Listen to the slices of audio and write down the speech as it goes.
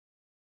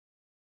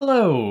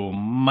Hello,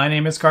 my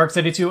name is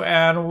Carx82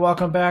 and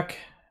welcome back to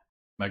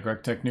my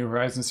Gregtech New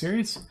Horizons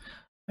series.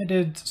 I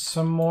did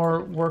some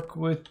more work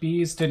with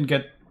bees, didn't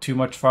get too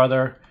much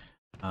farther.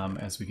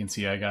 As we can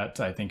see, I got,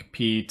 I think,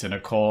 Pete and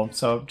Nicole.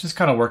 So just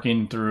kind of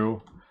working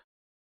through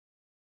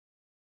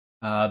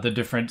the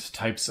different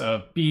types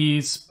of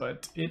bees,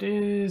 but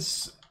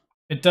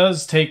it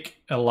does take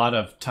a lot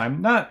of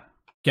time. Not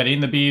getting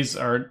the bees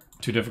aren't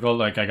too difficult,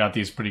 like I got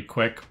these pretty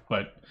quick,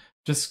 but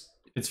just,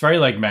 it's very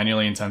like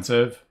manually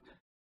intensive.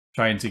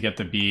 Trying to get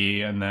the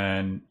bee and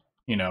then,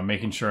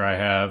 making sure I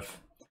have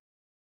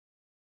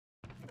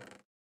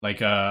like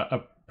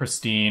a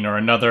pristine or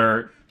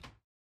another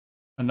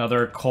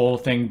coal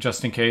thing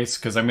just in case,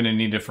 because I'm going to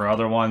need it for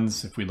other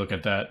ones if we look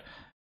at that.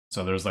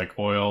 So there's like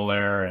oil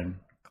there and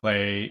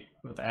clay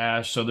with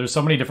ash. So there's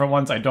so many different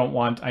ones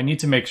I need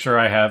to make sure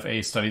I have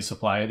a steady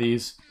supply of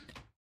these.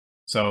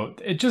 So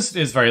it just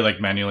is very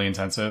like manually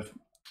intensive,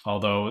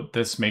 although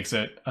this makes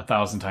it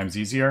 1,000 times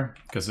easier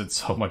because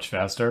it's so much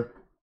faster.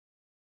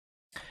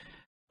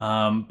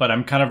 But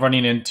I'm kind of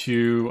running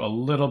into a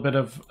little bit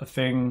of a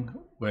thing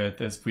with,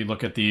 as we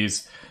look at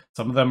these,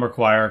 some of them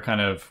require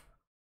kind of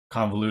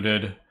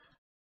convoluted,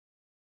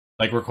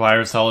 like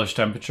requires hellish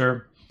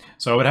temperature.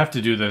 So I would have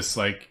to do this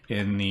like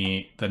in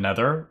the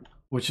nether,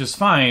 which is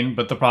fine,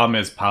 but the problem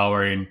is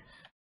powering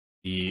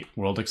the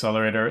world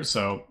accelerator.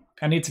 So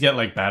I need to get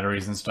like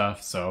batteries and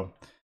stuff. So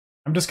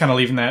I'm just kind of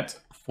leaving that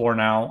for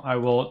now. I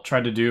will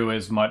try to do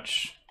as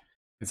much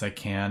as I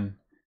can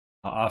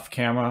off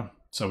camera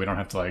so we don't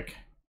have to like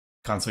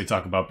constantly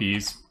talk about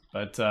bees,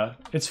 but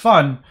it's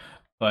fun.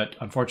 But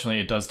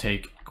unfortunately, it does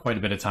take quite a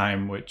bit of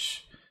time,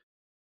 which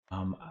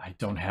I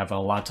don't have a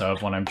lot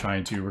of when I'm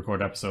trying to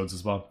record episodes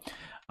as well.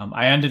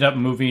 I ended up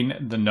moving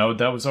the node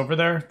that was over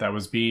there that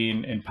was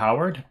being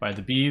empowered by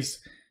the bees,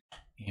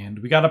 and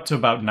we got up to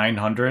about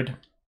 900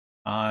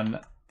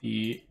 on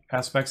the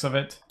aspects of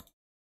it.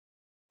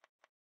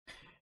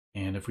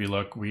 And if we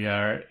look, we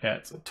are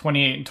at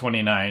 28 and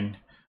 29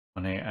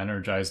 when I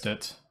energized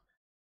it.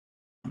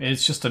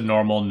 It's just a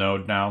normal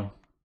node now,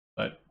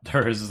 but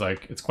there is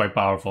like, it's quite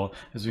powerful,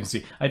 as we can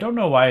see. I don't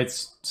know why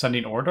it's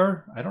sending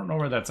order. I don't know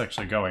where that's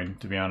actually going,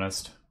 to be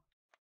honest.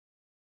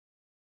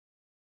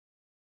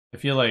 I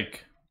feel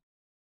like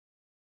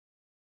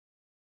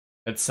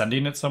it's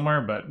sending it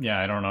somewhere, but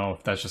yeah, I don't know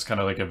if that's just kind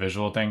of like a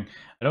visual thing.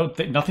 I don't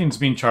think nothing's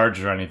being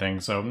charged or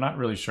anything, so I'm not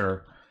really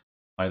sure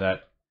why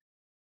that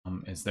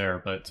is there,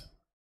 but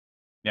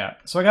yeah.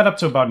 So I got up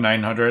to about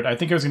 900. I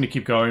think I was going to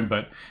keep going,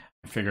 but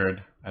I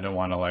figured I don't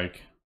want to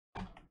like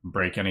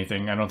break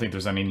anything. I don't think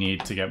there's any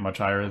need to get much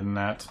higher than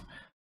that.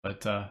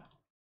 But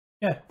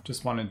yeah,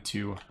 just wanted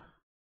to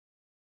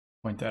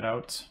point that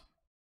out.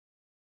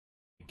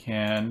 I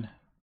can...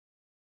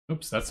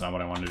 Oops, that's not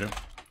what I wanted to do.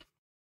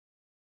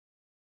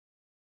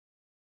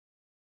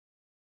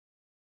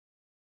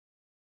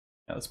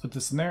 Yeah, let's put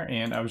this in there,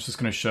 and I was just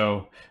going to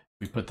show,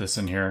 we put this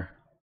in here,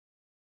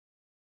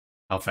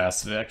 how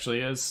fast it actually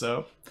is.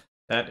 So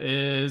that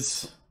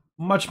is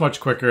much,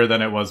 much quicker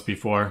than it was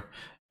before.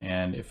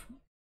 And if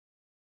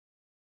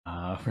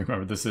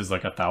remember, this is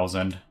like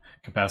 1,000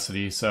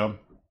 capacity, so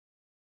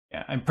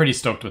yeah, I'm pretty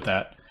stoked with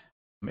that.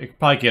 I could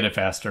probably get it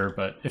faster,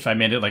 but if I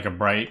made it like a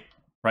bright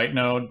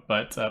node,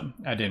 but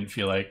I didn't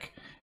feel like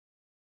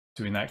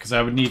doing that because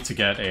I would need to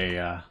get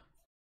a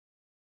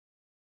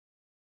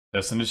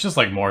this, and it's just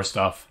like more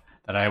stuff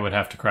that I would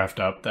have to craft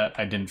up that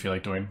I didn't feel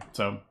like doing.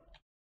 So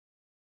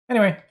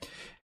anyway,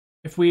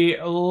 if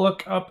we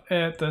look up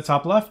at the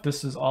top left,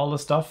 this is all the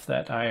stuff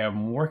that I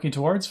am working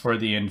towards for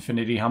the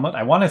Infinity Helmet.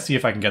 I want to see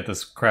if I can get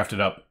this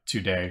crafted up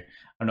today.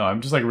 I don't know,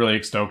 I'm just like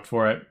really stoked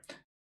for it.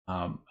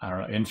 I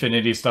don't know,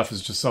 Infinity stuff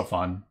is just so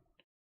fun.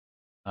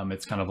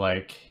 It's kind of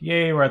like,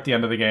 yay, we're at the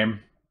end of the game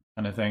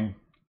kind of thing.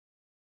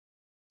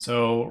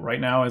 So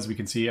right now, as we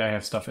can see, I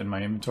have stuff in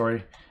my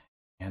inventory,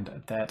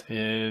 and that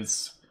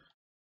is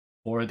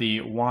for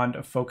the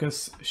Wand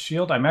Focus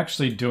Shield. I'm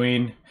actually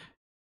doing...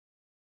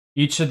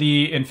 Each of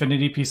the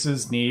Infinity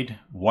pieces need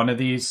one of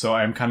these, so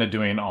I'm kind of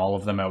doing all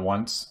of them at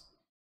once.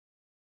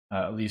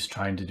 At least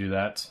trying to do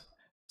that.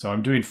 So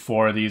I'm doing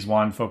 4 of these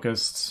wand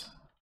focused.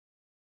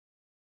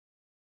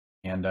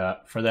 And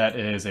for that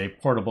is a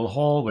portable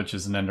hole, which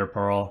is an ender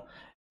pearl,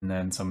 and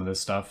then some of this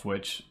stuff,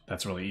 which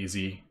that's really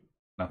easy.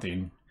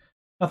 Nothing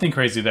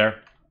crazy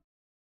there.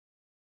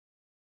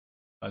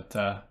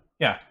 But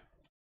yeah.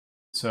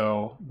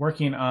 So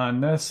working on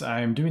this,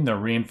 I'm doing the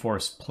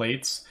reinforced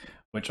plates,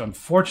 which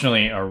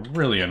unfortunately are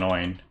really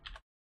annoying.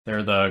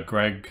 They're the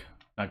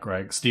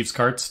Steve's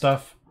Cart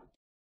stuff.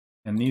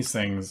 And these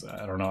things,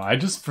 I don't know.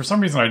 For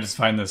some reason, I just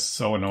find this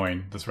so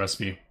annoying, this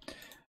recipe.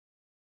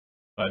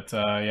 But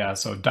yeah,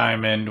 so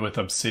diamond with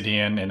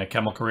obsidian and a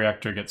chemical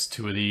reactor gets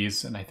 2 of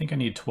these, and I think I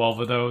need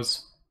 12 of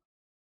those.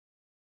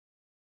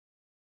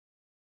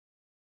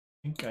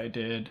 I think I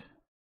did.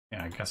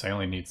 Yeah, I guess I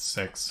only need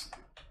 6.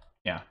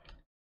 Yeah,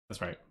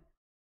 that's right.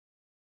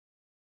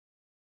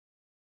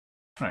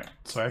 Alright,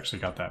 so I actually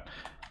got that.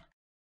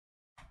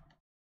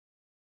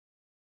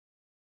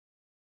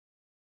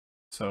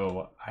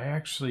 So I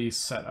actually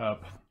set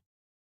up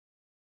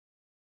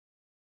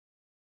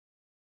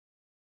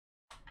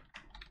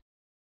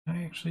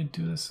actually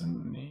do this?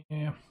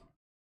 Yeah.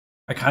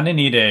 I kind of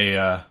need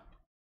a...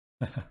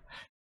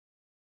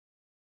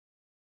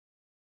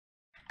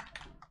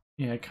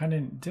 yeah, I kind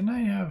of... Didn't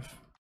I have...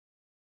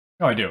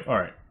 Oh, I do. All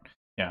right.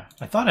 Yeah,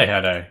 I thought I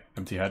had a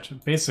empty hatch.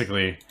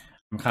 Basically,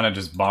 I'm kind of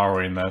just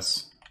borrowing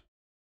this.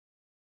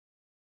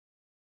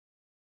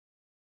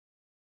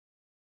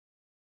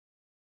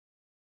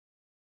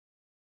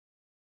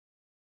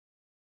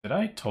 Did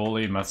I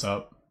totally mess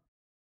up?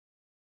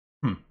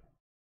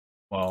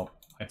 Well,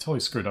 I totally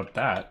screwed up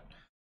that.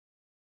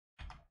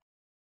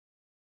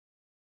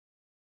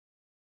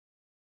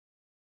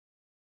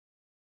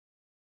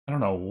 I don't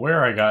know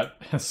where I got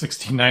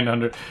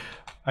 6,900.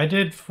 I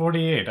did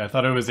 48. I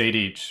thought it was 8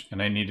 each,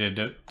 and I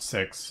needed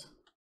 6.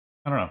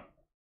 I don't know.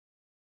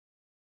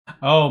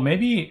 Oh,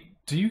 maybe...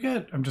 Do you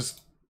get... Do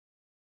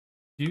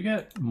you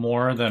get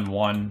more than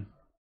one?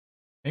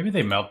 Maybe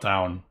they melt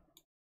down.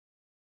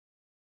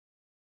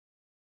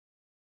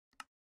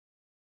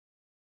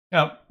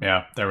 Yep,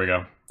 yeah, there we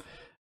go.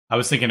 I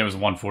was thinking it was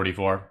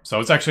 144, so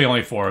it's actually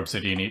only 4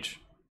 obsidian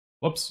each.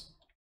 Whoops.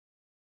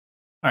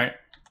 Alright,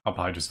 I'll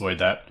probably just void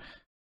that.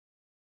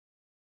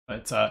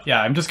 But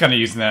yeah, I'm just kind of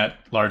using that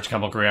large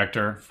chemical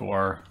reactor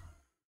for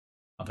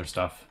other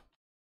stuff.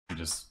 I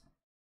guess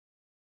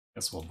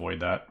we'll void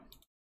that.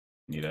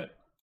 Need it.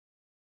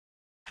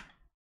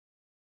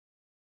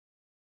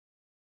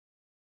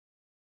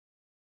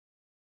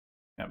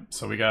 Yep,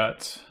 so we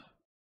got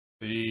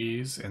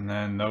these, and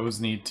then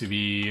those need to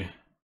be...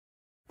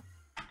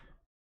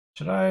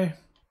 Should I?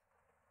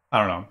 I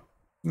don't know.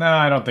 No,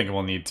 I don't think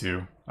we'll need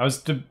to.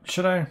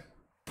 Should I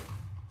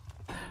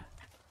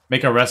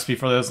make a recipe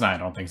for this? No, I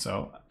don't think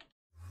so.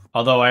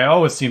 Although I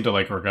always seem to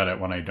like regret it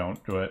when I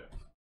don't do it.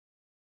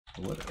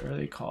 What are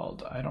they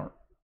called? I don't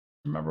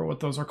remember what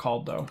those are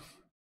called though.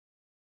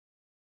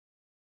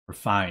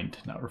 Refined,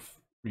 not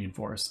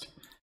reinforced.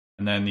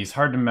 And then these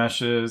hardened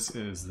meshes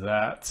is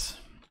that.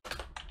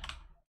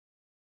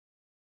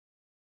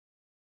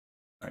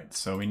 All right,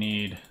 so we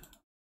need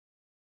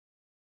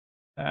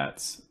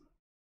that.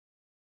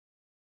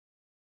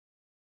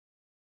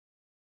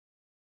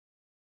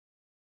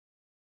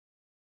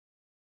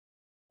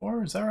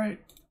 Or is that right?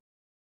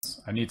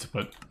 I need to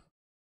put...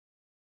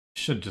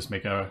 Should just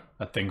make a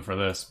thing for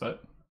this,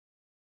 but...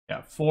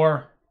 Yeah,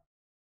 4.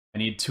 I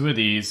need 2 of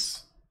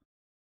these.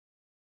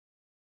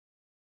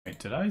 Wait,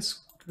 did I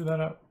screw that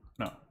up?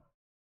 No.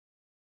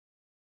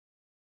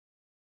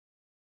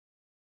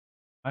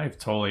 I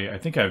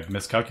think I've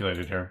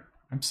miscalculated here.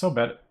 I'm so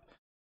bad at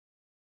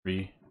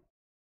 3.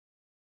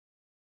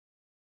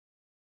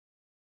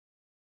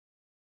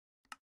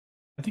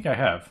 I think I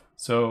have.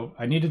 So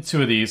I needed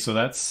 2 of these, so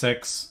that's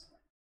 6.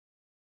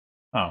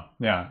 Oh,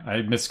 yeah,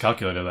 I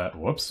miscalculated that.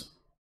 Whoops.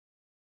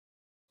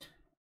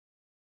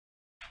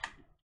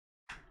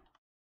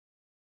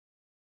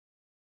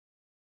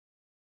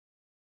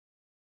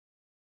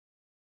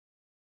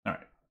 All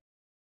right.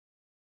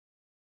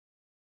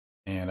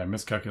 And I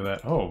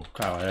miscalculated that. Oh,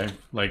 wow, I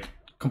like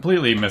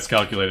completely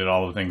miscalculated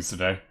all the things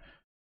today.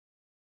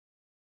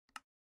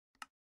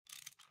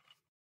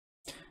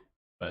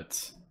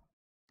 But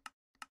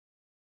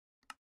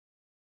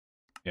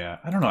yeah,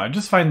 I don't know. I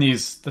just find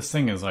this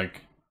thing is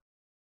like...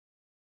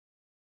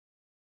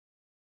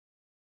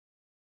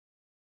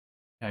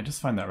 Yeah, I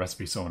just find that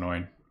recipe so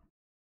annoying.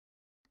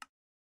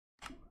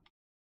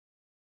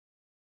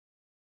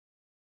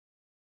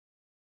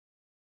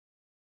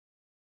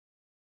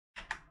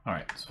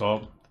 Alright,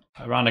 so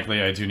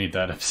ironically I do need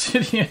that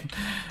obsidian.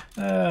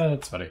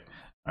 That's funny.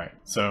 Alright,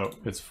 so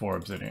it's 4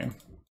 obsidian.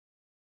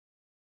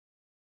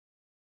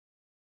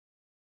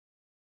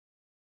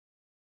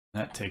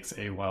 That takes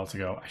a while to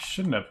go. I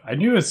shouldn't have. I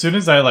knew as soon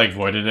as I like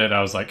voided it,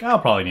 I was like, I'll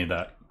probably need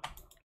that.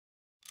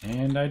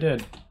 And I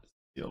did.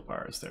 Steel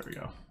bars, there we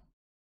go.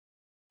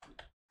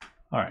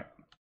 Alright,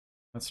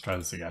 let's try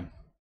this again.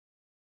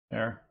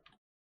 There,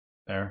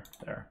 there,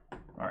 there.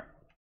 Alright.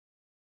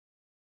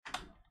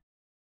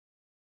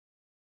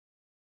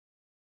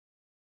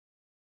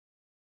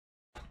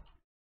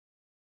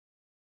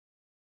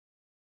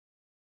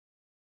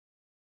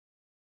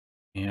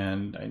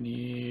 And I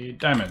need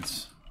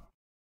diamonds.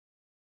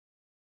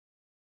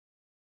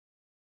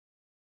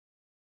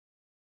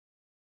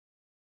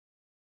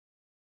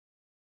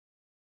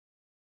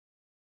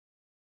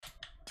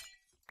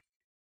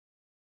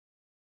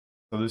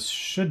 So this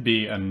should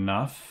be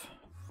enough,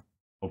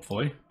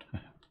 hopefully.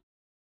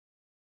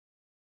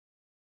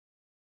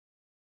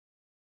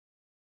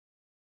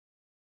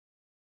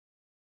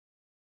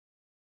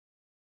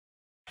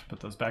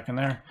 Put those back in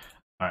there.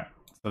 All right,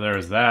 so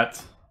there's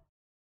that.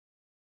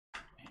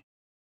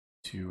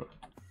 To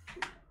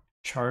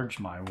charge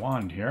my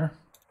wand here.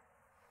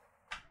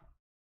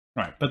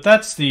 All right, but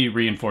that's the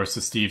reinforce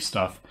the Steve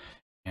stuff.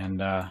 And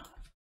that,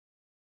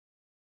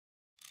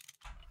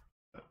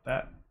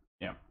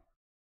 yeah.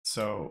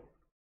 So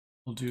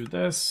we'll do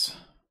this.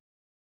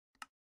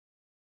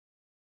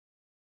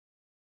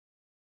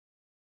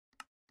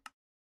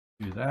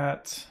 Do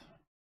that.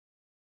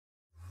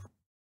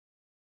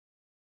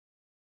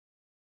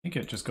 I think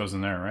it just goes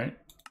in there, right?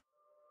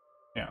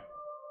 Yeah.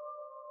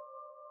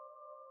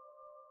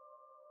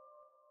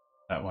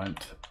 That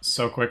went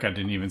so quick I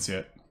didn't even see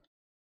it.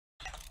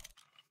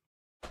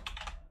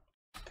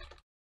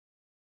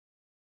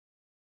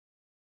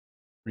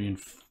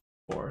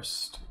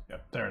 Reinforced.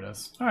 Yep, there it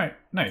is. All right,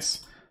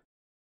 nice.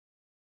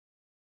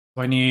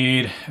 So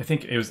I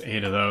think it was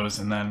 8 of those,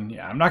 and then,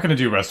 yeah, I'm not going to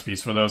do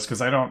recipes for those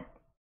because I don't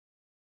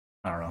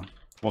know.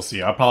 We'll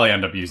see. I'll probably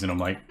end up using them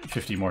like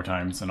 50 more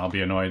times, and I'll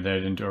be annoyed that I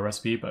didn't do a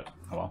recipe, but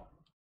oh well.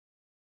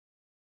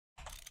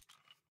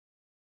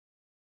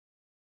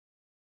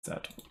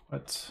 That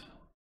what?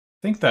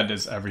 I think that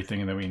is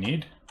everything that we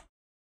need.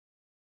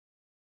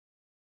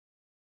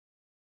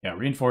 Yeah,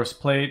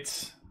 reinforced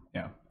plates.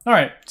 Yeah. All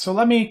right, so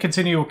let me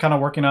continue kind of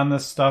working on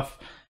this stuff,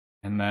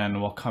 and then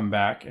we'll come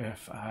back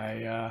if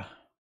I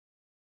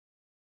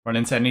run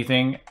into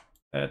anything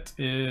that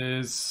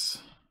is...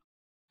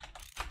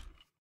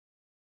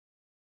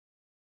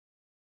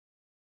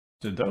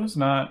 Did those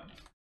not...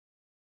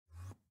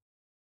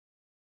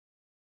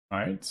 All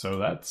right, so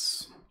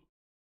that's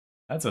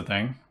a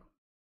thing.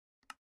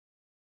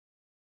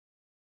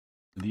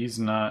 These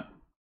not...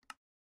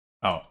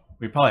 Oh,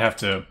 we probably have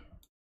to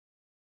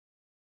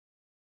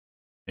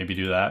maybe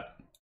do that.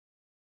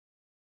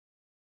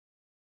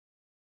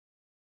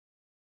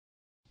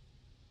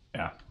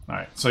 Yeah, all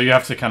right. So you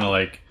have to kind of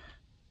like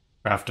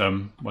craft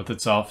them with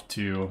itself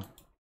to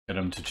get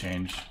them to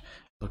change.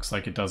 Looks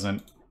like it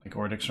doesn't, like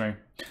Ore Dictionary.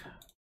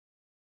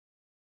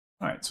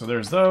 All right, so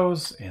there's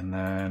those, and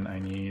then I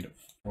need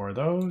 4 of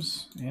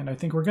those, and I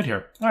think we're good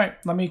here. All right,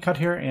 let me cut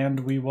here,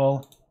 and we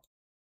will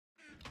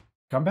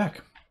come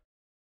back.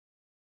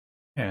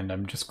 And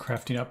I'm just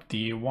crafting up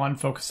the one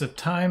focus at a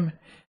time,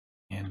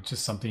 and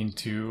just something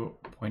to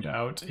point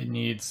out, it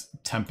needs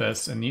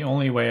Tempest, and the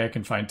only way I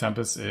can find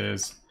Tempest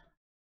is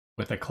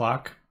with a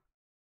clock.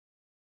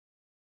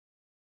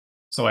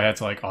 So I had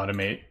to like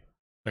automate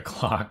the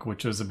clock,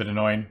 which was a bit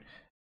annoying,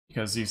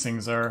 because these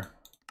things are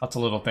lots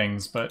of little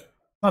things, but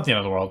not the end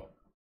of the world.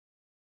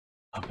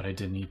 But I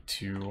did need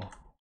to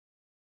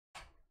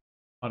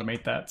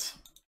automate that.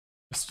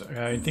 Just,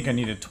 I think I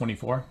needed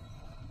 24.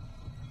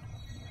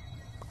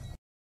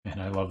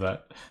 And I love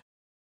that.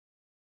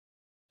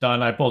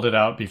 Done. I pulled it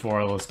out before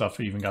all the stuff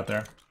even got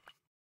there.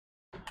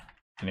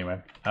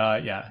 Anyway,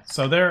 yeah.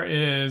 So there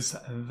is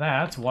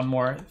that. One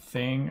more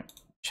thing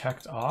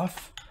checked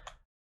off.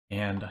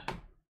 And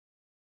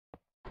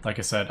like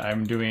I said, I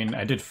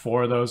did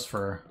 4 of those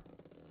for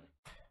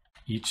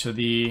each of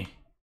the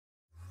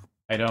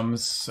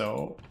items,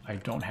 so I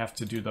don't have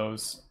to do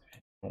those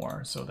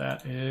anymore. So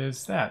that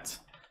is that.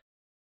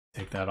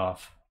 Take that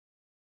off.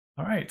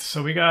 All right,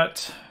 so we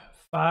got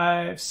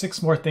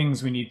 6 more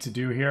things we need to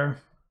do here.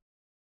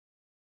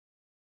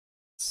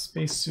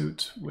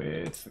 Spacesuit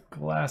with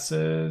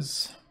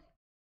glasses.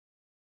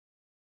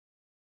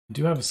 I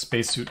do have a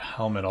spacesuit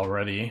helmet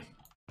already.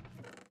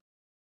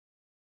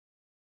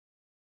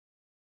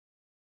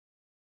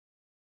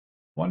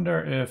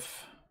 Wonder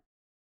if...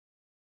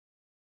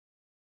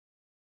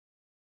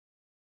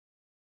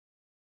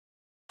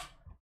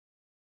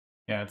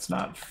 Yeah, it's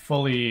not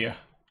fully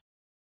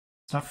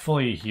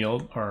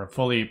healed or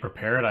fully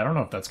prepared. I don't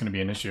know if that's going to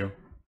be an issue.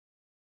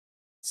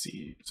 Let's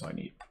see, so I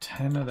need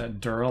 10 of that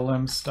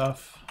Duralim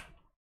stuff.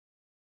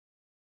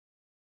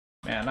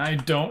 Man, I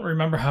don't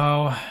remember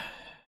how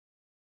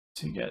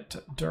to get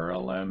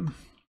Duralim.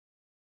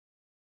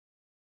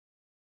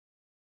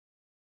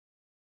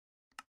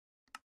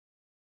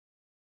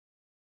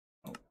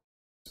 Oh,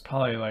 it's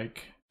probably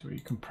like, do we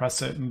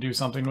compress it and do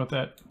something with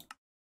it?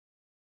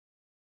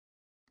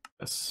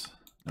 Yes.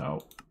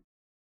 No.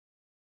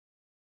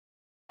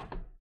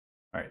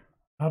 Alright,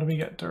 how do we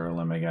get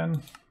Duralim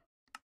again?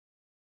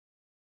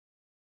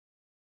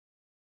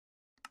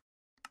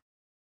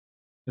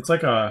 It's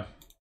like a...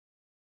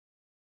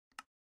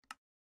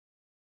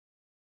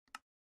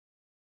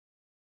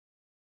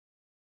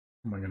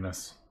 Oh my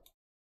goodness.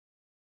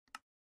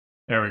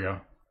 There we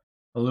go.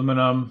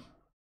 Aluminum,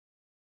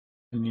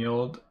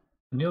 annealed,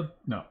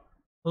 no.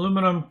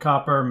 Aluminum,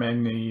 copper,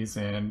 manganese,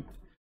 and...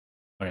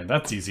 Okay,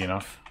 that's easy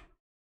enough.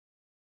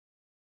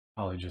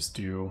 Probably just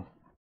do...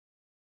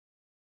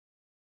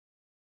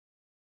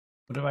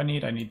 What do I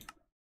need? Of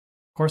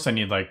course I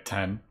need like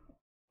 10.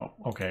 Oh,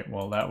 okay,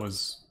 well that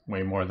was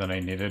way more than I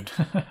needed.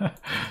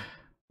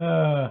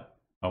 Oh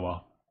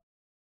well.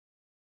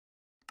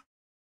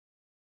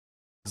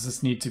 Does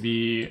this need to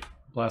be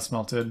blast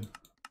melted?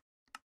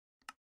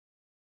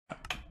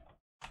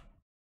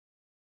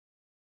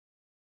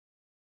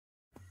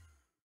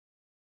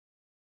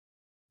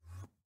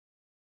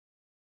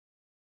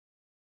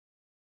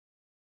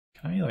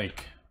 Can I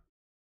like...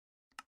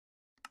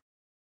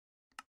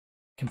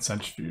 Can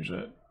centrifuge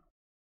it?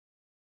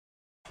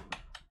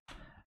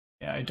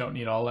 Yeah, I don't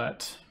need all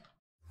that.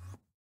 At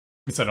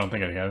least I don't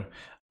think I do.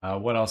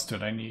 What else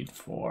did I need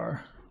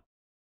for...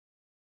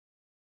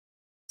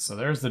 So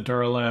there's the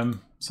Duralim,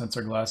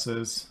 sensor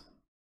glasses.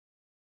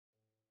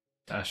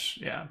 Dash,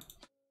 yeah.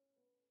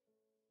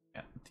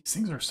 Yeah, these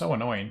things are so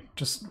annoying.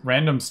 Just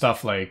random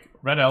stuff like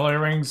red alloy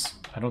rings.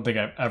 I don't think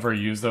I've ever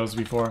used those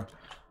before.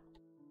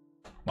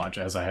 Much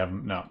as I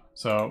haven't, no.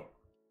 So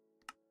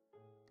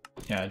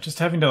Yeah, just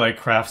having to like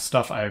craft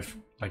stuff I've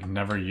like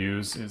never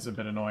used is a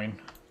bit annoying.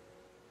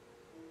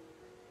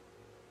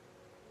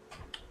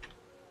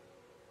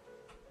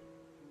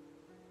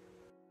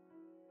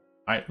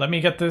 Alright, let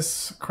me get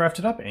this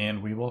crafted up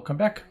and we will come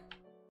back.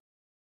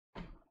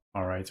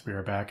 Alright, we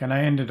are back, and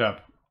I ended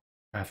up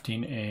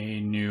crafting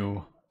a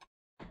new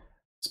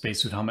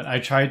spacesuit helmet. I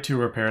tried to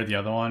repair the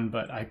other one,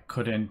 but I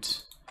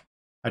couldn't.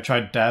 I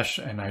tried Dash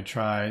and I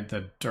tried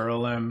the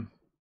Duralim,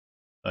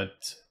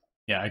 but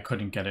yeah, I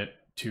couldn't get it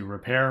to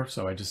repair,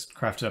 so I just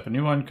crafted up a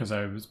new one because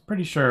I was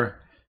pretty sure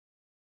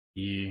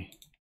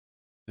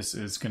this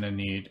is going to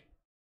need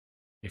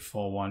a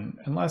full one,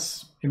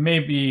 unless it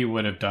maybe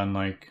would have done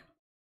like...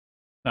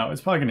 No,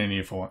 it's probably going to need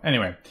a full one.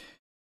 Anyway,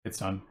 it's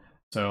done.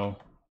 So,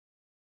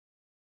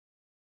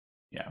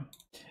 yeah.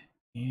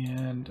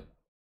 And I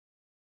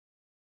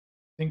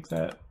think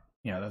that,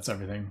 yeah, that's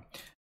everything.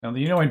 Now,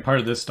 the annoying part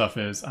of this stuff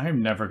is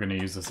I'm never going to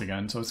use this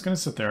again, so it's going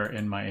to sit there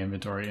in my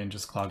inventory and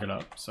just clog it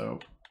up. So,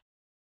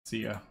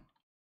 see ya.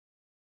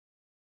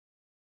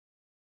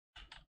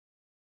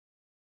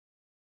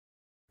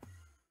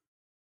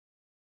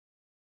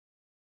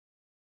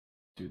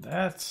 Do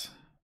that.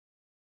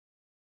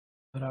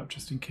 Put out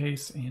just in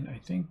case, and I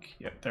think,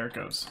 yep, there it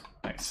goes.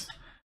 Nice.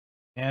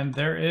 And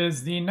there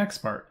is the next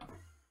part.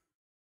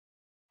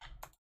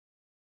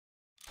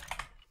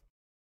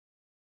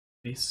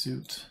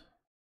 Spacesuit,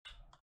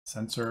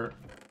 sensor,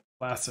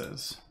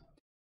 glasses.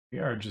 We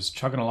are just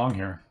chugging along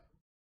here.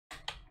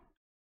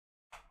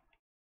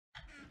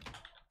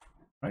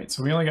 All right,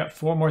 so we only got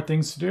 4 more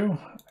things to do.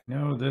 I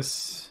know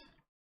this...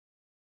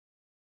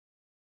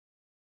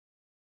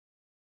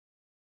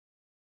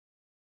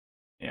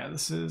 Yeah,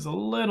 this is a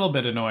little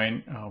bit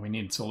annoying. Oh, we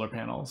need solar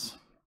panels.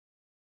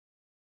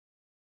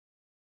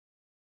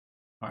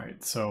 All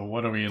right, so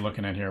what are we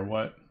looking at here?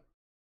 What?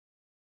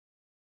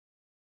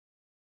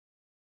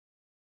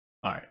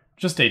 All right,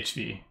 just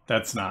HV.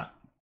 That's not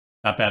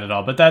bad at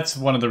all. But that's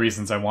one of the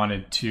reasons I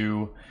wanted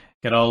to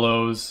get all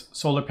those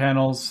solar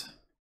panels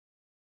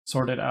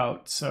sorted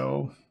out.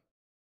 So,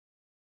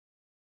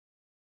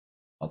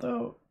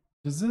 although,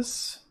 does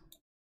this...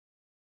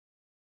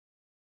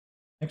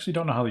 I actually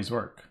don't know how these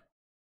work.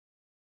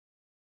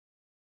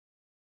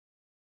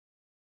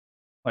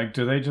 Like,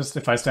 do they just,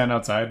 if I stand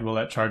outside, will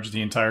that charge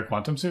the entire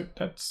quantum suit?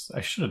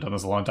 I should have done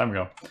this a long time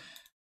ago.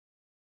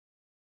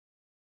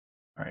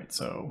 All right,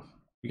 so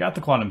we got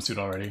the quantum suit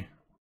already,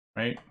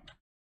 right?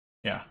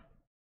 Yeah.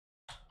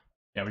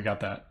 Yeah, we got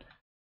that.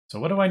 So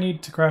what do I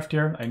need to craft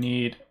here? I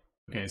need,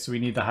 okay, so we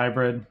need the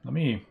hybrid. Let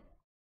me...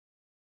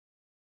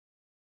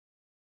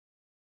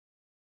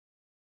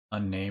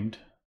 Unnamed.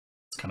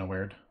 It's kind of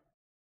weird.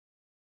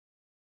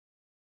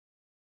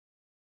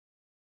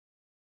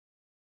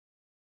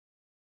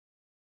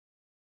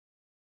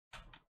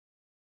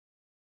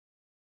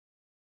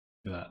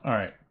 Do that. All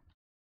right.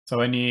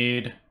 So I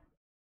need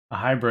a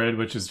hybrid,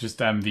 which is just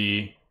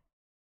MV.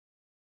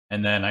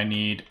 And then I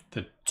need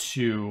the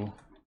 2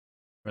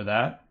 for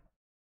that.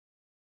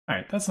 All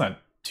right, that's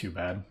not too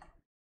bad.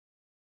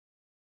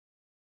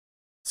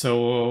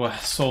 So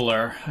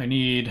solar, I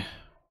need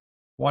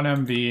 1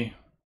 MV.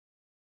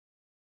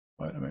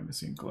 What am I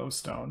missing?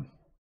 Glowstone.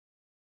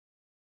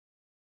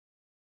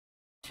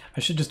 I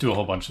should just do a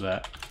whole bunch of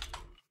that.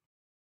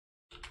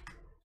 I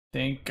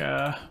think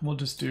we'll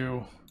just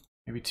do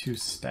maybe 2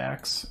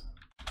 stacks.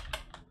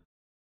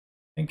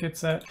 I think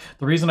it's that.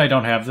 The reason I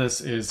don't have this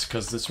is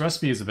because this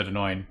recipe is a bit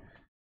annoying.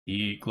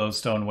 The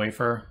glowstone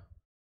wafer.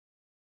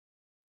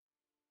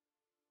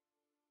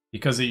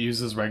 Because it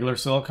uses regular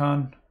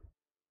silicon.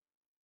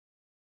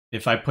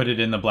 If I put it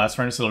in the blast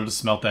furnace, it'll just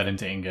smelt that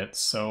into ingots.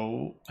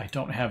 So I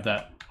don't have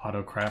that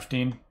auto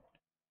crafting.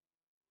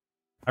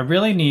 I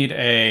really need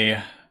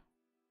a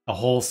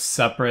whole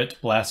separate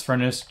blast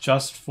furnace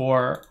just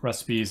for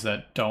recipes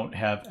that don't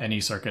have any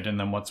circuit in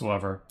them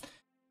whatsoever.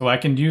 So I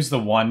can use the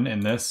one in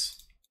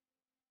this,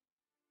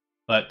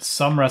 but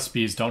some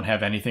recipes don't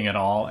have anything at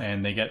all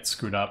and they get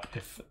screwed up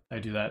if I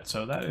do that.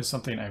 So that is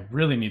something I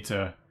really need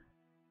to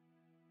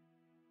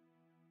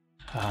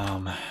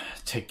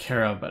take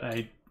care of, but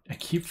I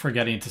keep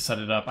forgetting to set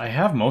it up. I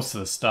have most of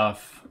the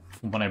stuff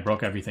from when I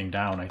broke everything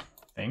down, I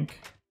think.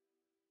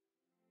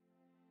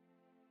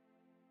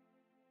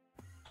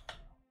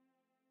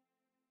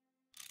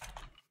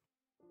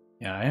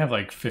 Yeah, I have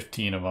like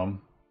 15 of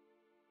them.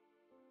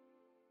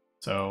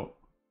 So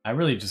I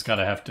really just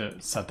gotta have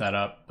to set that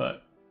up,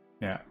 but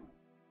yeah,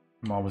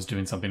 I'm always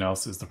doing something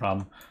else is the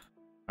problem.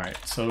 All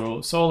right,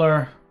 so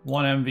solar,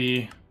 1 MV,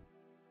 here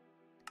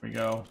we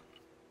go,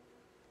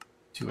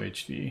 2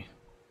 HV.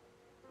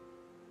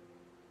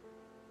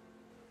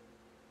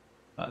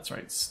 Oh, that's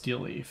right,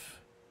 steel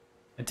leaf.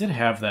 I did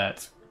have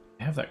that,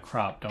 I have that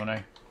crop, don't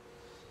I?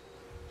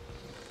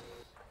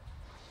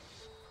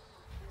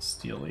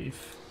 Steel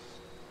leaf.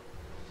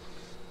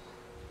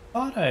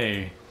 Thought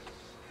I...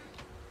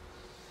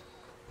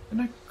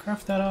 Didn't I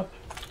craft that up?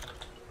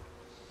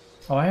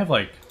 Oh, I have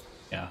like...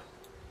 Yeah.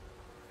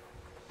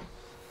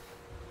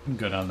 I'm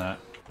good on that.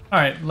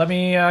 Alright, let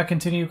me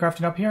continue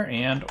crafting up here,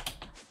 and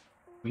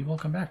we will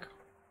come back.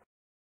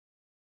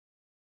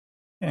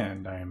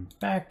 And I am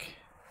back.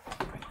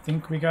 I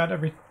think we got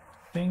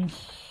everything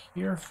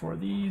here for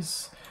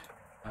these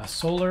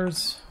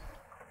solars.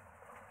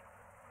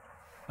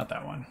 Not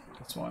that one,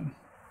 this one.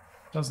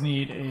 Does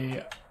need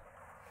a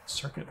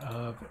circuit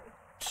of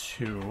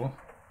 2.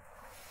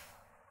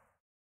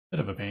 Bit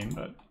of a pain,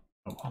 but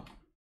oh well.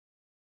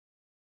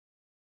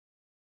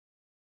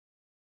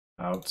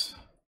 Out.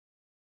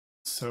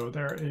 So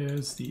there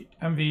is the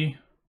MV.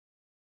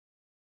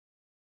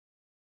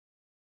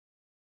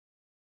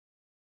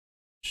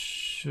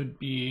 Should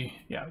be,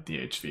 yeah, the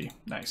HV.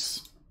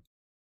 Nice.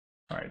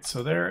 All right,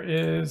 so there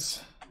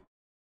is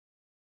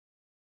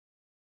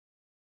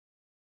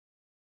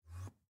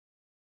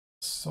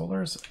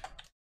solars. I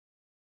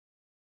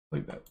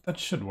believe that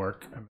should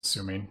work, I'm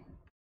assuming.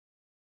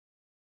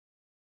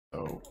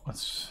 So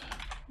let's,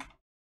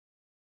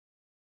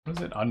 what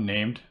is it,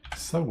 unnamed?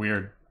 It's so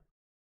weird.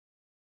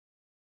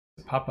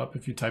 Does it pop up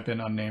if you type in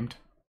unnamed?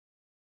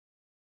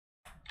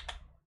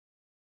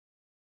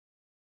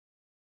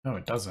 No,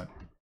 it doesn't.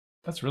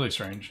 That's really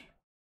strange.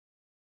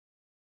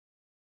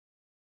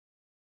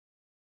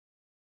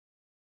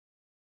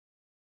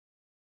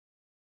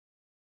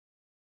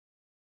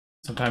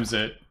 Sometimes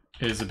it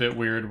is a bit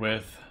weird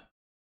with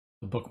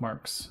the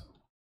bookmarks.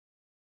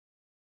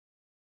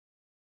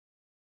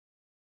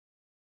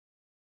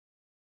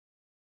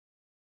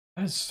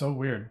 That is so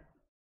weird.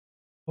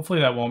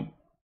 Hopefully that won't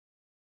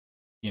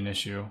be an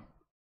issue.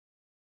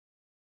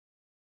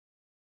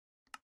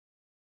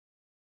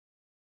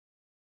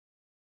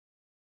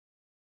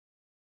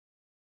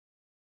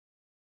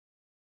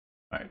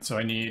 All right, so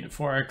I need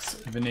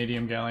 4x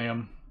vanadium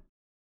gallium.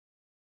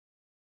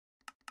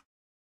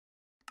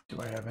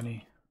 Do I have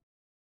any?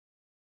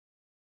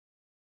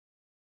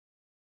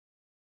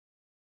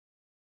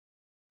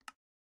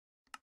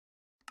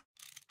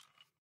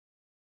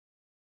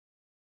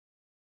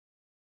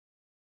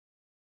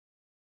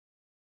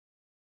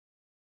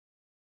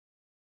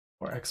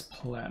 Or X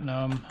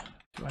platinum.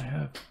 Do I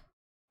have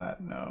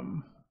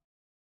platinum?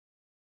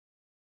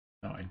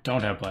 No, I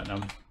don't have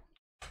platinum.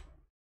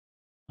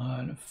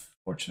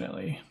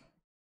 Unfortunately.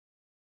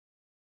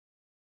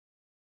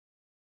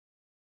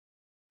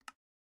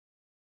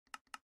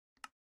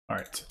 All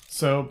right,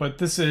 so, but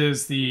this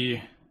is the,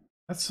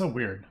 that's so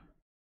weird.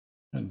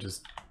 And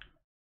just,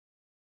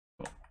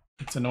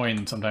 it's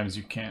annoying sometimes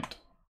you can't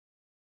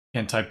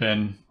type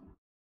in.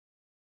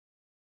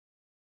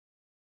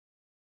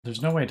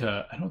 There's no way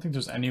to, I don't think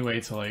there's any way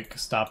to like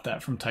stop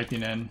that from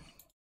typing in,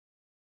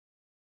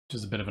 which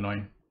is a bit of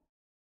annoying.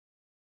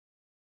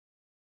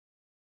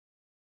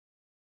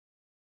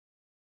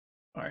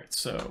 All right,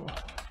 so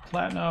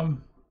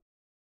platinum.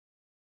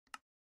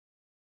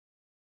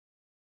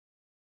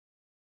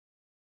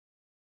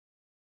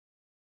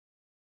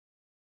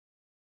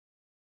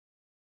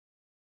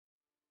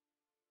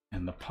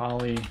 And the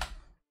poly.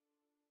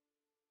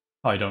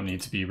 Probably don't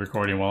need to be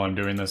recording while I'm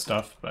doing this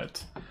stuff,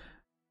 but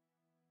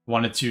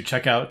wanted to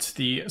check out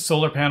the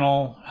solar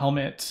panel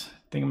helmet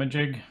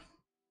thingamajig.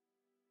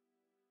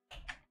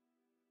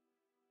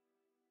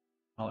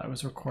 While I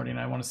was recording,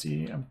 I want to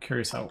see, I'm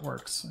curious how it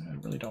works. I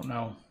really don't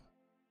know.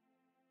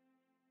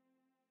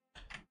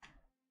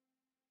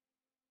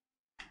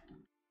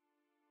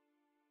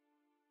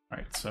 All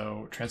right,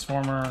 so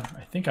transformer,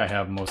 I think I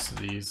have most of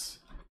these.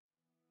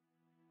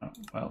 Oh,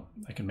 well,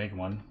 I can make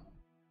one.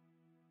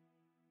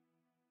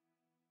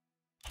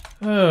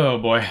 Oh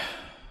boy.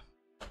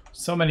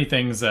 So many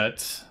things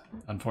that,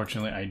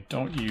 unfortunately, I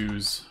don't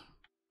use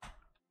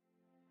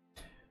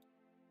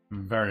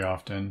very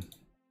often.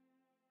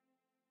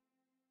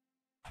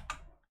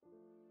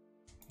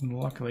 And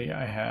luckily,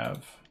 I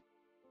have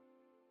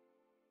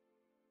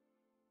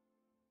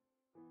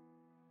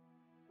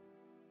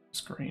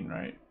screen,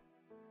 right?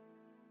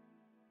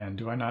 And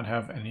do I not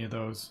have any of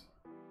those?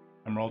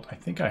 Emerald? I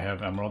think I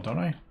have emerald, don't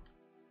I?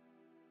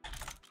 I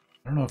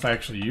don't know if I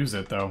actually use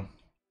it, though.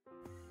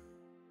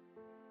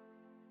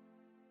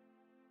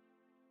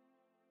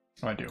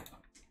 Oh, I do.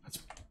 That's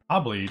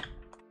probably...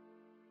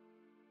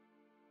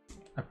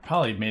 I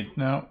probably made...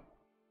 No.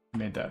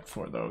 Made that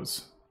for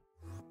those.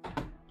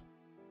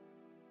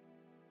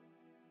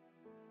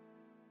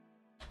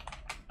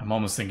 I'm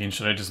almost thinking,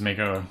 should I just make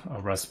a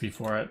recipe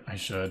for it? I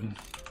should.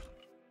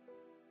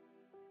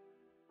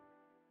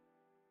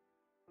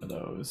 For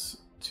those.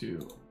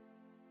 Two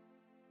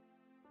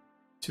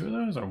of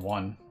those or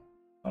one?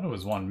 I thought it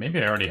was one.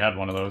 Maybe I already had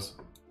one of those.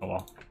 Oh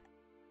well.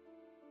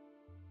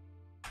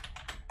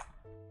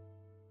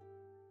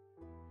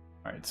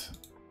 Alright.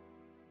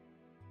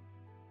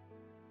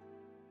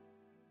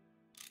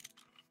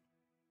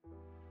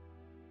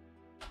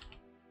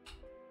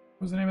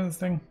 What was the name of this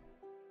thing?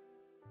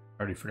 I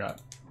already forgot.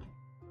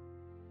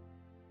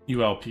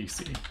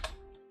 ULPC.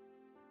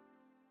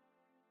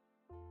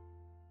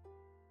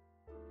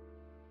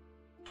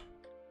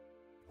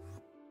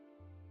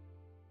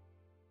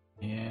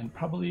 And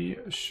probably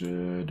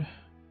should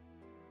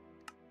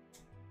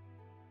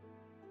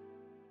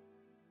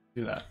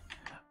do that.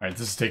 All right,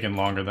 this is taking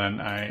longer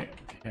than I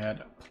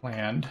had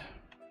planned,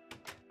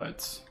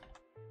 but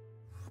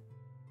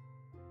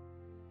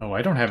Oh,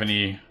 I don't have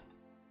any.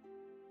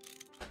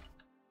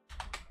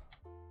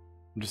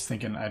 I'm just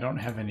thinking I don't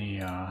have any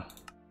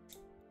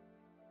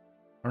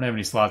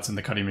slots in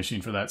the cutting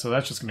machine for that, so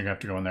that's just gonna have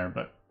to go in there,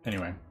 but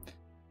anyway.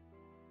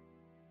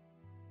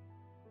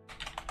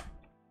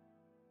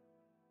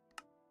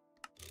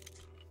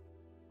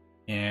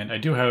 And I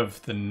do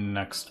have the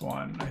next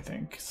one, I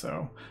think,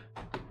 so.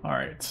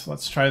 Alright,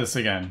 let's try this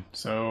again.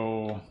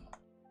 So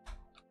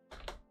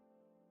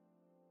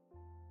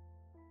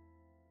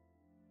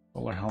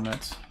solar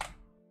helmet.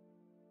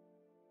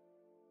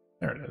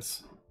 There it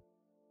is.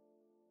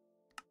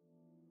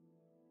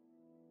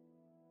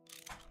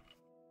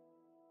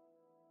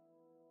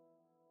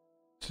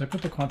 Did I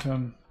put the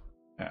quantum?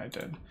 Yeah, I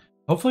did.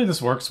 Hopefully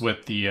this works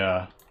with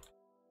the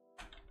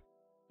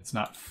it's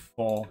not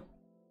full.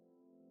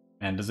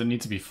 Man, does it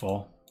need to be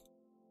full?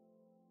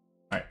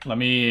 Alright, let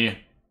me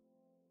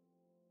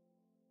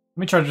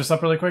charge this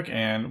up really quick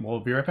and we'll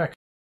be right back.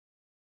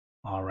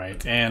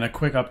 Alright, and a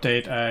quick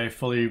update. I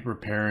fully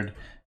repaired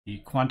the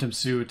quantum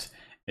suit.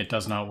 It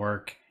does not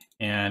work.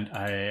 And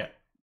I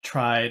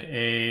tried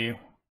a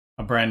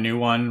brand new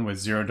one with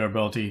 0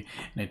 durability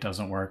and it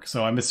doesn't work.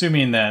 So I'm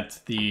assuming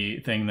that the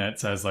thing that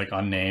says like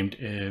unnamed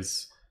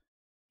is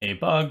a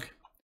bug.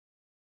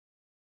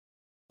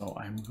 So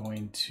I'm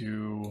going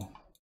to...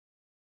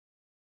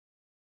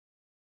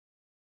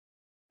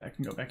 I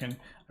can go back in.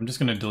 I'm just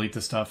going to delete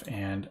this stuff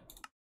and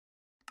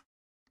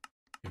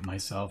give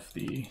myself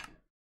the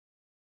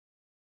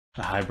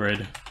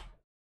hybrid,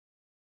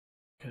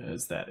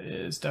 because that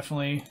is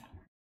definitely,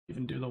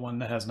 even do the one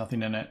that has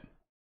nothing in it.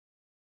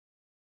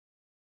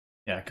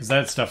 Yeah, because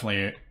that's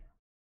definitely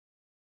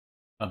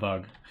a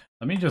bug.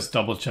 Let me just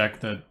double check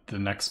that the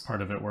next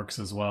part of it works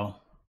as well.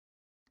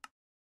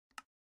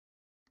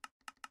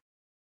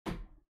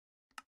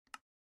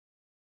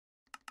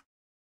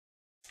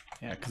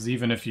 Yeah, because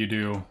even if you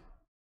do,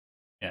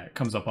 yeah, it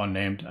comes up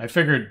unnamed. I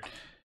figured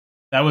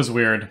that was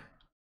weird.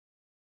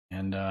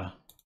 And yeah,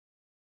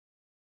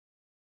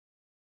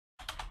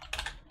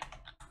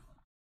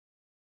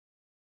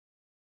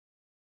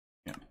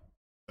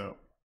 so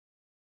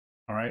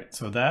all right,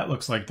 so that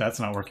looks like that's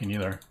not working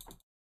either.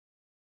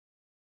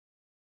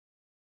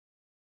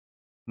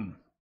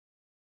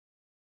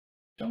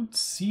 Don't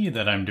see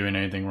that I'm doing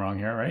anything wrong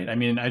here, right? I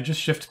mean, I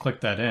just shift click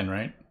that in,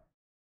 right?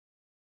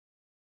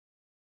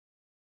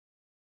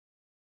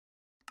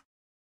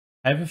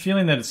 I have a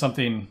feeling that it's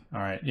something.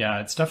 All right, yeah,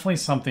 it's definitely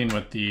something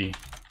with the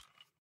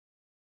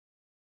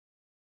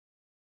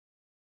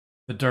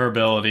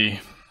durability,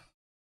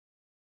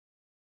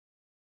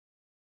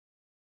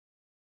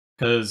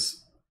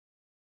 because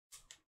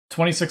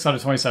 26 out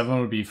of 27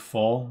 would be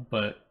full,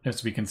 but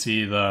as we can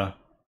see, it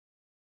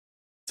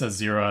says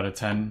 0 out of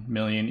 10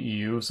 million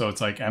EU, so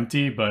it's like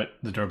empty, but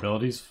the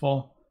durability is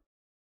full.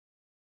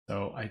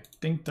 So I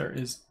think there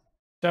is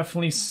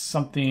definitely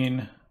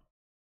something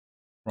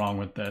wrong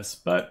with this,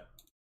 but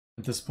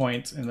at this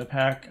point in the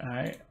pack,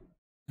 I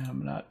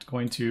am not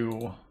going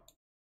to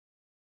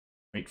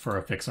wait for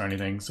a fix or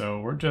anything, so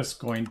we're just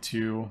going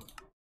to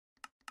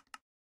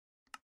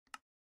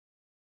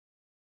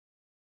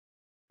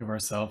give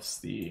ourselves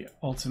the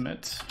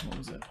ultimate, what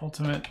was it,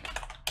 ultimate.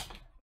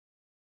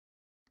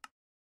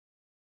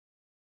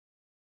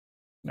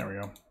 There we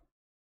go.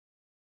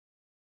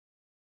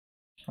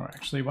 Or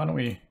actually, why don't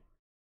we'll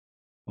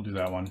do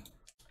that one.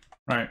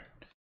 All right.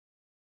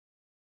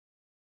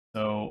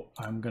 So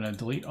I'm gonna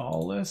delete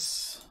all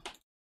this,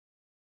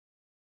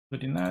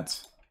 including that.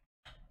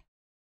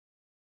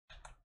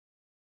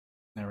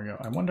 There we go.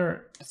 I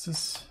wonder, is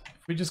this,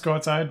 if we just go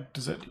outside,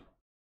 does it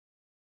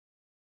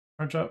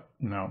charge up?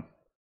 No.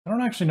 I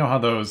don't actually know how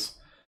those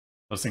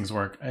things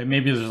work.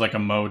 Maybe there's like a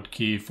mode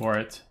key for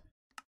it.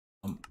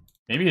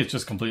 Maybe it's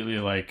just completely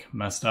like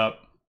messed up.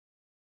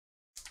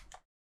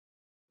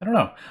 I don't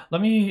know.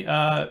 Let me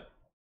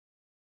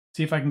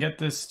see if I can get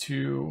this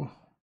to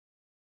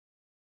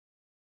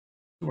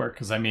work,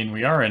 because I mean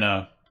we are in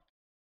a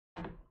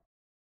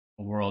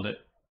world.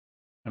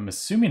 I'm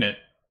assuming it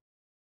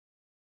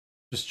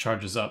just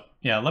charges up.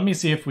 Yeah, let me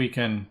see if we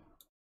can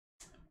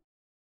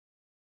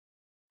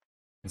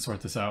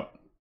sort this out.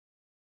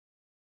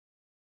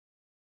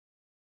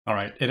 All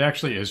right, it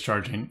actually is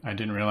charging. I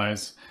didn't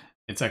realize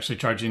it's actually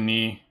charging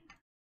the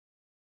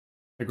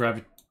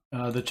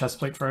chest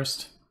plate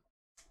first.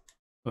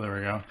 So there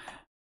we go.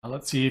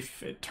 Let's see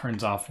if it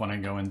turns off when I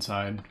go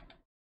inside.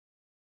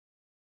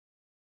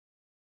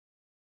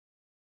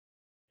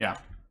 Yeah.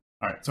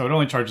 All right, so it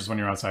only charges when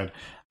you're outside.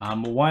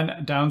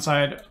 One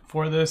downside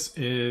for this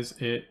is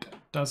it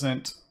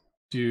doesn't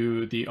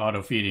do the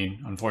auto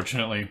feeding,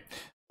 unfortunately.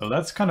 So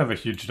that's kind of a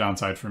huge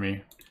downside for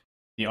me.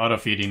 The auto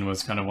feeding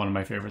was kind of one of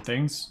my favorite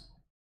things.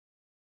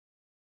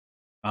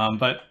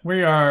 But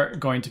we are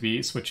going to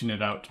be switching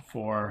it out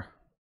for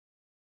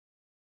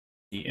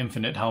the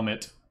infinite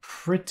helmet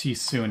pretty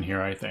soon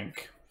here, I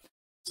think.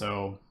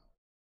 So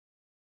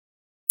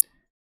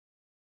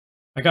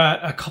I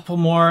got a couple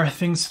more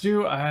things to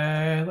do.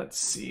 Let's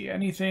see,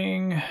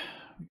 anything?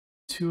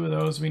 2 of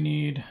those we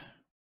need.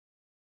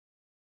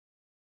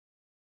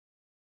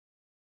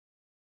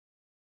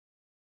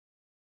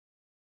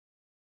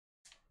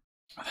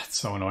 Oh, that's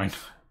so annoying.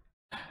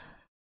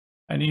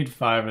 I need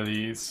 5 of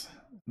these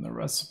in the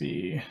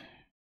recipe.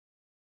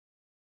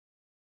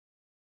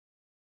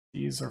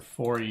 These are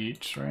 4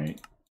 each, right?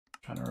 I'm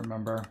trying to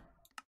remember.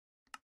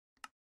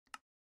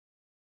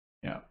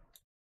 Yeah.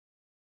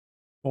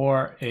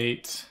 4,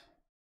 8.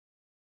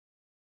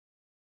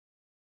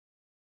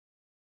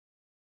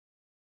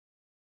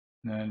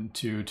 And then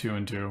 2, 2,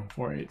 and 2.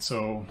 4, 8.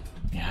 So,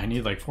 yeah, I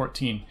need like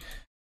 14.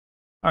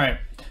 All right.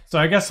 So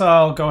I guess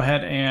I'll go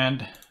ahead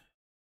and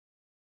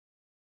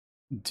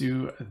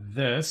do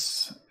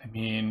this. I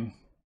mean,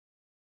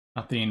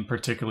 nothing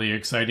particularly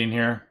exciting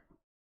here.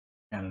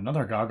 And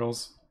another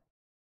goggles.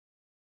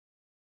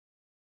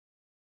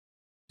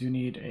 Do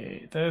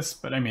need this,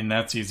 but I mean,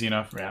 that's easy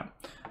enough. Yeah.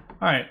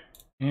 All right.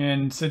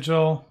 And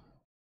sigil.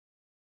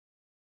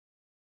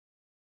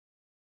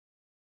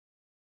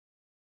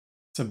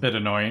 It's a bit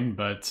annoying,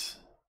 but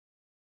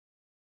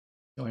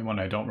the only one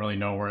I don't really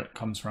know where it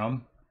comes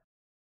from.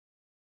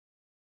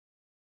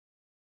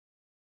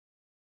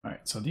 All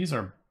right, so these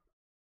are,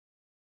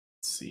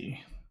 let's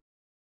see,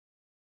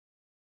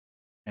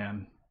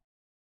 and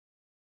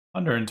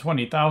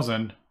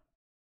 120,000.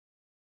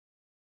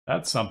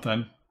 That's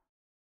something.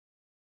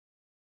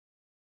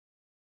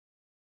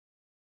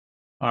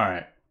 All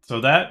right,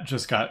 so that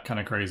just got kind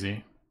of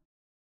crazy.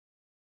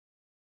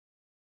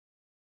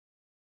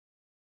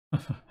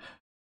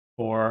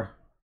 4,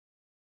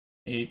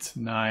 8,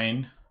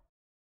 9.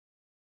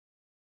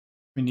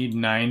 We need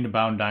 9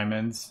 bound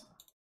diamonds.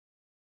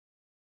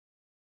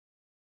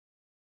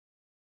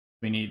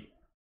 We need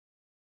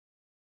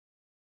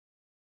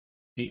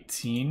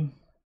 18.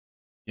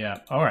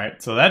 Yeah, all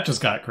right, so that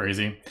just got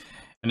crazy.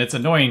 And it's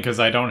annoying because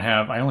I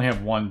only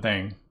have one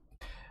thing.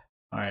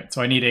 All right,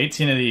 so I need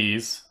 18 of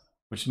these,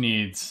 which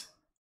needs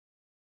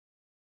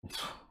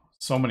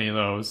so many of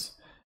those.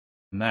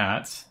 And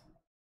that.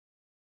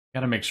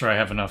 Gotta make sure I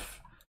have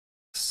enough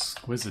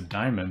exquisite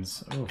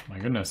diamonds. Oh my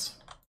goodness.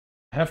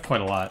 I have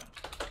quite a lot.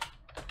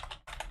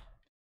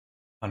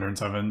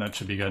 107, that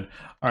should be good.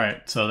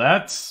 Alright, so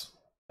that's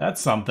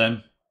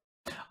something.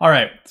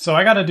 Alright, so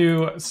I gotta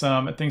do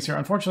some things here.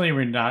 Unfortunately,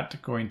 we're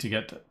not going to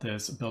get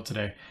this built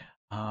today.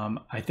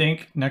 I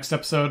think next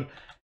episode,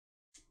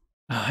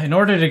 in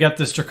order to get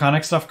this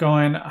draconic stuff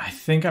going, I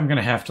think I'm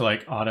gonna have to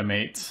like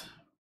automate.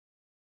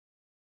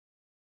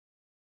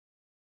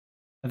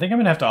 I think I'm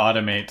gonna have to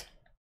automate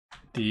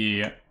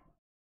the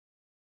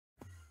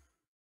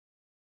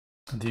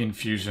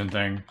infusion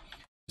thing,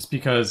 just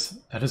because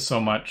that is so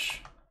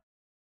much.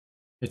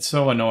 It's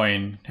so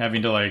annoying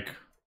having to like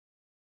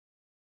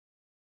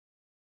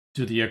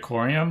do the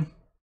aquarium.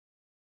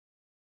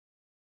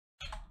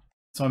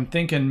 So I'm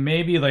thinking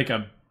maybe like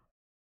a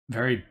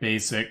very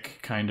basic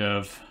kind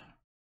of.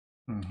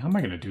 How am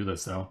I going to do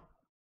this though?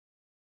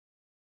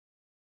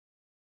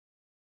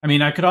 I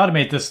mean, I could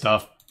automate this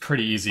stuff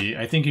pretty easy.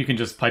 I think you can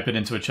just pipe it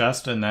into a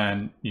chest and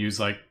then use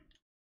like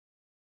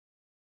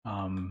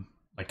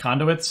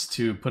conduits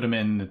to put them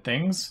in the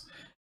things.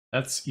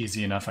 That's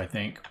easy enough, I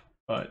think.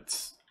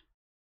 But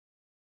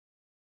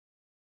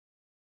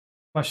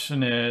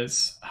question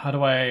is, how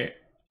do I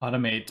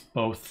automate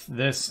both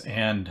this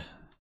and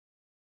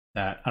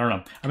that? I don't know.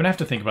 I'm gonna have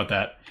to think about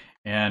that.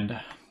 And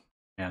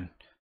man,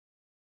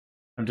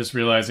 I'm just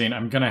realizing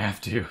I'm gonna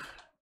have to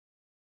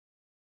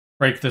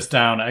break this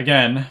down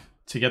again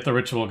to get the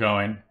ritual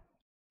going,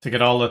 to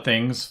get all the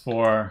things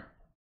for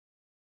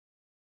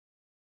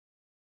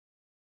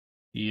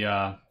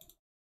the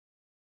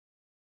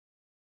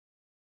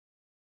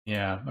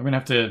yeah, I'm gonna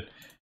have to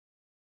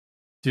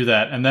do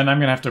that, and then I'm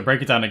gonna have to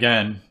break it down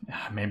again.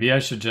 Maybe I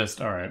should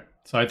just, all right,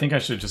 so I think I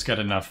should just get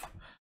enough.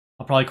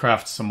 I'll probably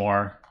craft some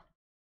more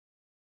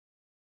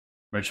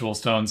ritual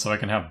stones so I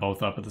can have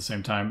both up at the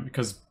same time,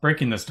 because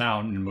breaking this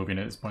down and moving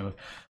it is pointless.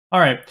 All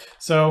right,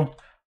 so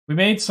we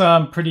made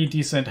some pretty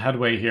decent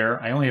headway here.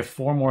 I only have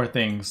 4 more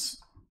things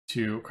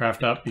to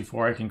craft up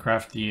before I can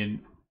craft the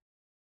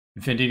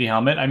Infinity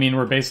Helmet. I mean,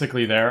 we're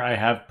basically there. I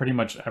have pretty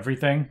much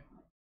everything.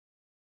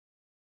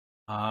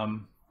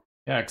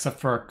 Yeah, except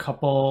for a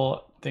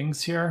couple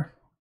things here.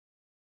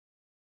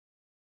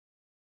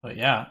 But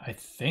yeah, I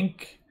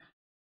think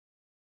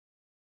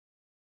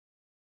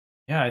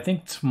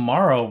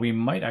tomorrow we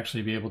might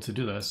actually be able to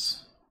do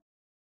this.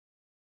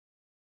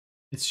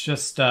 It's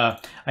just I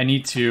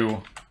need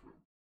to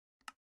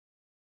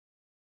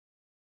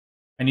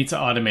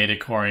automate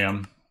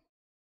Aquarium,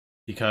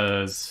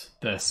 because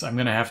I'm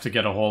gonna have to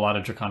get a whole lot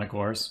of draconic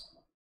ores.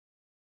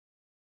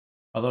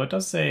 Although it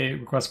does say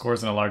request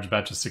cores in a large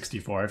batch of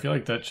 64. I feel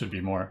like that should be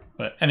more.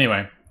 But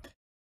anyway.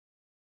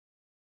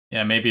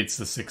 Yeah, maybe it's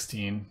the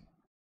 16.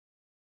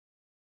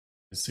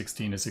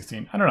 16 to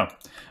 16. I don't know.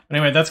 But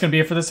anyway, that's going to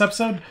be it for this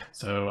episode.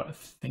 So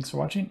thanks for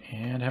watching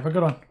and have a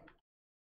good one.